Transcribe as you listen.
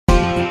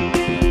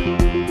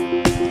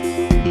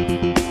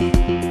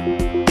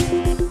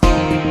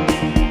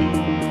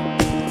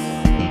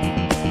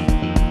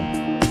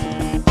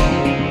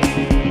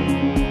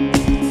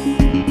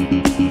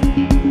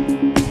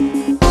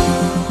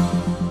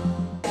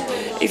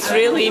It's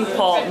really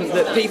important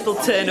that people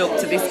turn up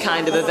to this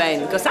kind of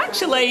event, because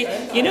actually,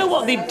 you know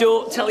what they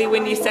don't tell you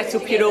when you set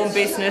up your own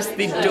business?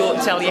 They don't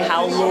tell you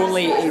how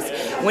lonely it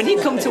is. When you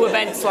come to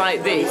events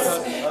like this,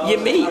 you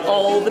meet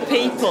all the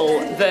people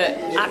that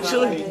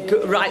actually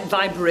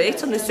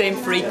vibrate on the same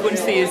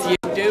frequency as you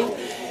do.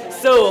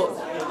 So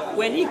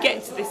when you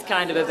get to this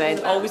kind of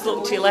event, always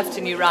look to your left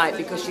and your right,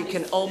 because you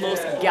can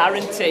almost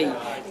guarantee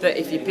that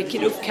if you pick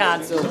enough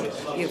cards up,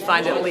 you'll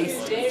find at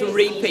least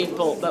 3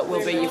 people that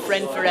will be your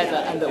friend forever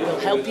and that will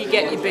help you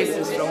get your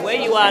business from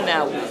where you are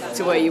now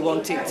to where you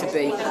want it to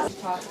be.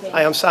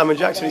 Hi, I'm Simon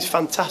Jackson. It's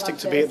fantastic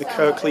to be at the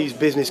Kirklees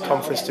Business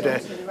Conference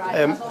today.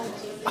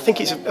 I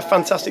think it's a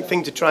fantastic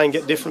thing to try and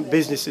get different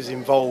businesses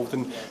involved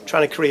and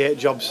trying to create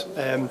jobs.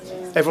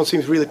 Everyone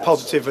seems really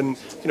positive, and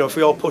you know, if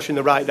we all push in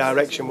the right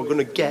direction, we're going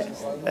to get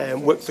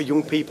work for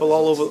young people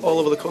all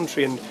over the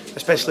country, and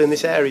especially in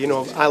this area. You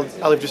know,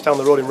 I live just down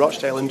the road in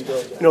Rochdale, and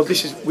you know,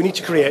 we need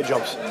to create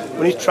jobs.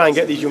 We need to try and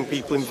get these young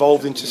people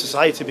involved into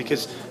society,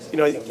 because you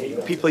know,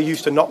 people are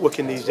used to not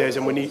working these days,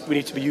 and we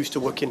need to be used to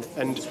working.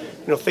 And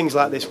you know, things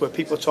like this where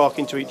people are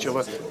talking to each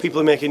other, people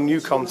are making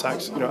new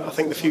contacts. You know, I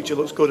think the future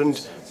looks good, and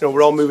you know,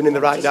 we're all moving in the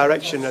right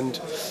direction. And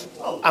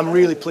I'm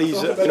really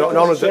pleased, and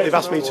honoured that they've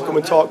asked me to come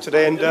and talk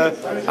today. And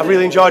I've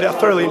really enjoyed it. I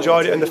thoroughly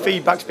enjoyed it, and the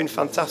feedback's been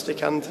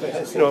fantastic. And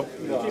you know,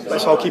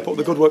 let's all keep up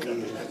the good work.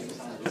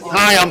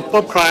 Hi, I'm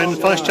Bob Cryan,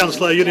 Vice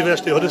Chancellor,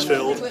 University of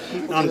Huddersfield.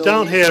 I'm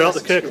down here at the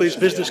Kirklees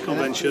Business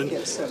Convention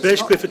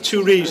basically for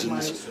 2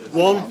 reasons.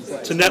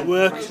 1, to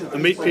network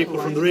and meet people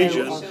from the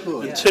region,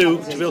 and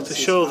 2, to be able to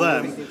show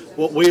them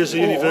what we as a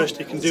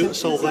university can do to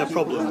solve their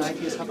problems.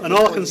 And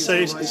all I can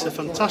say is it's a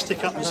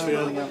fantastic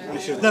atmosphere.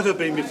 If you've never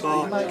been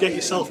before, get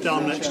yourself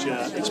down next year.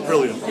 It's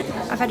brilliant.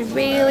 I've had a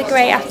really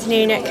great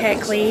afternoon at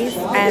Kirklees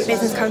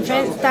Business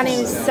Conference. Danny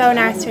was so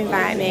nice to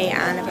invite me,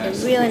 and I've had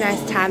a really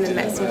nice time and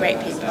met some great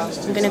people.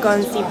 I'm going to go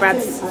and see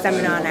Brad's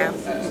seminar now.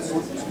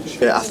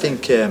 I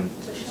think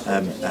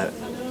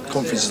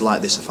conferences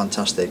like this are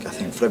fantastic. I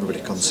think for everybody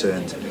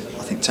concerned.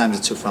 I think times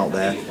are tough out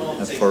there,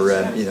 and for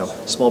you know,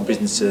 small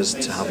businesses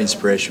to have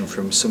inspiration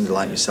from somebody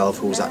like yourself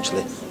who's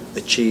actually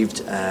achieved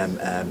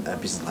a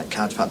business like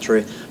Card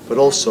Factory, but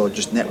also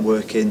just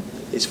networking.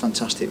 It's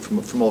fantastic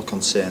from all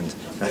concerned.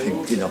 I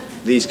think, you know,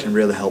 these can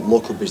really help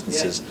local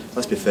businesses.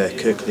 Let's be fair,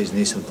 Kirklees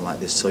needs something like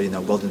this, so you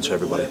know, well done to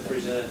everybody.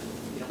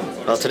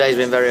 Well, today's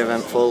been very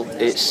eventful.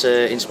 It's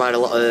inspired a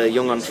lot of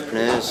young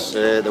entrepreneurs.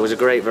 There was a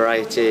great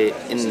variety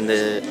in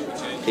the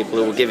people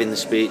who were giving the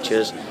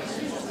speeches,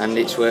 and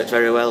it's worked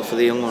very well for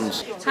the young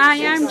ones.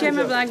 Hi, I'm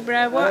Gemma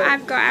Blackburn. What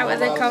I've got out of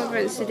the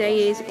conference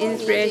today is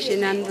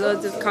inspiration and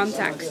loads of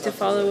contacts to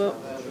follow up.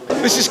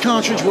 This is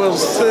Cartridge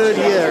World's 3rd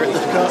year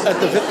at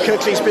the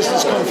Kirklees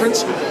Business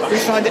Conference. We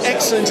find it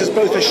excellent as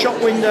both a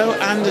shop window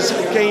and as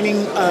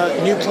gaining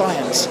new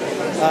clients.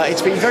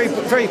 It's been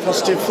very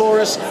positive for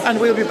us, and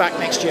we'll be back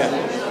next year.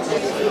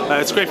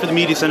 It's great for the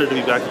Media Centre to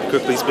be back at the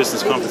Kirklees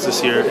Business Conference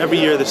this year. Every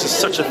year this is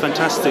such a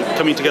fantastic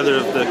coming together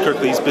of the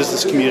Kirklees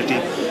business community.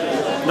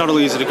 Not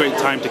only is it a great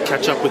time to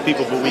catch up with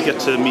people, but we get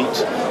to meet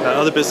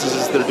other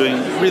businesses that are doing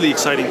really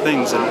exciting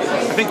things. And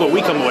I think what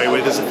we come away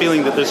with is a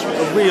feeling that there's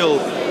a real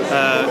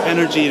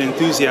energy and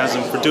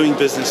enthusiasm for doing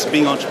business,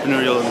 being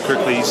entrepreneurial in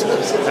Kirklees,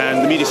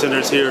 and the Media Centre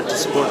is here to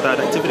support that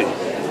activity.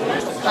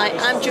 Hi,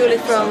 I'm Julie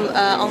from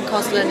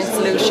On-Course Learning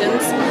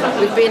Solutions.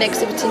 We've been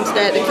exhibiting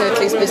today at the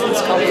Kirklees Business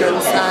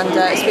Conference, and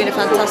it's been a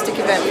fantastic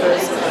event for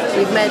us.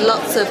 We've made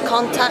lots of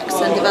contacts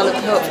and developed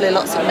hopefully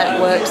lots of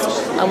networks,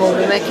 and we'll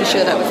be making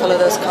sure that we follow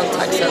those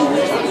contacts up.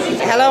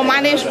 Hello, my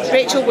name's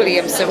Rachel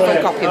Williamson from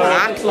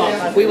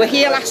Copymark. We were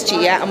here last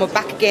year and we're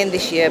back again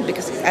this year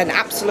because it's an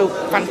absolute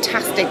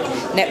fantastic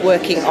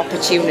networking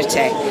opportunity.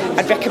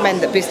 I'd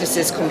recommend that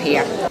businesses come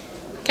here.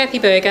 Kathy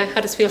Berger,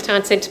 Huddersfield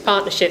Town Centre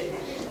Partnership.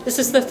 This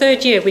is the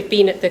 3rd year we've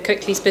been at the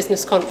Kirklees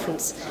Business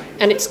Conference,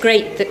 and it's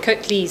great that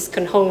Kirklees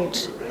can hold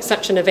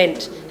such an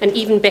event, and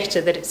even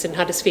better that it's in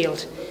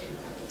Huddersfield.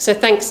 So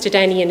thanks to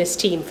Danny and his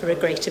team for a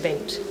great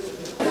event.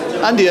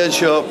 Andy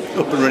Earnshaw,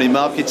 Up and Running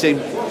Marketing.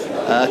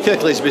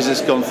 Kirklees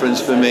Business Conference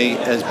for me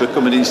has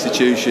become an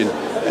institution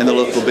in the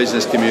local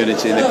business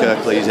community in the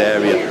Kirklees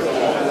area.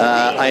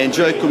 I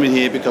enjoy coming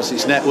here because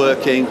it's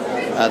networking.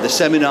 The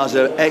seminars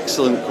are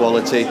excellent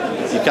quality.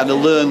 You kind of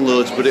learn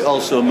loads, but it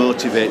also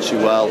motivates you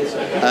well.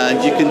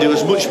 And you can do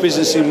as much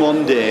business in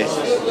one day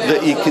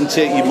that you can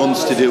take you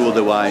months to do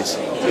otherwise.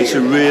 It's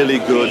a really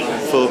good,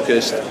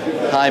 focused,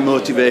 high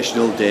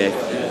motivational day.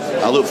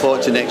 I look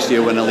forward to next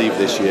year when I leave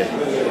this year.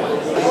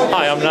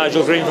 Hi, I'm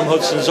Nigel Green from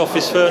Hudson's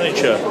Office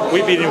Furniture.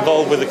 We've been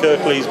involved with the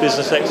Kirklees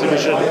Business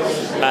Exhibition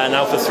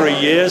now for 3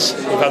 years.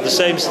 We've had the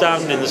same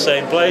stand in the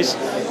same place,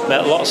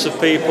 met lots of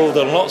people,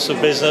 done lots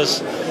of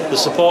business. The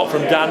support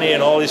from Danny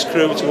and all his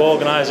crew to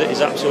organise it is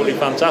absolutely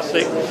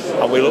fantastic,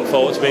 and we look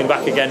forward to being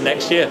back again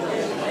next year.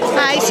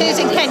 Hi,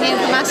 Susan Kenyon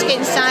from Ask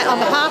Insight on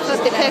behalf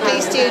of the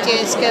Kirklees Studio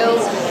School.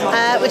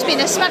 It's been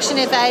a smashing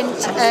event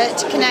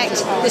to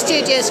connect the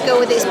Studio School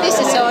with its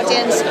business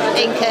audience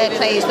in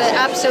Kirklees. We're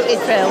absolutely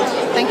thrilled.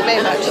 Thank you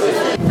very much.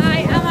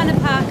 Hi, I'm Anna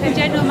Parker. and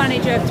General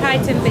Manager of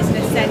Triton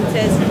Business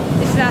Centres.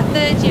 This is our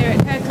third year at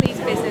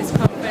Kirklees Business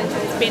Conference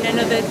and it's been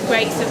another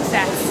great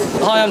success.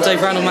 Hi, I'm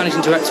Dave Randall,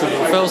 Managing Director of the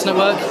Referrals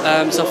Network.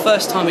 It's our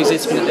first time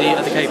exhibiting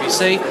at the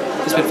KBC.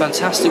 It's been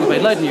fantastic, we've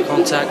made a load of new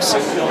contacts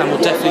and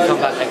we'll definitely come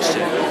back next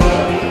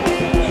year.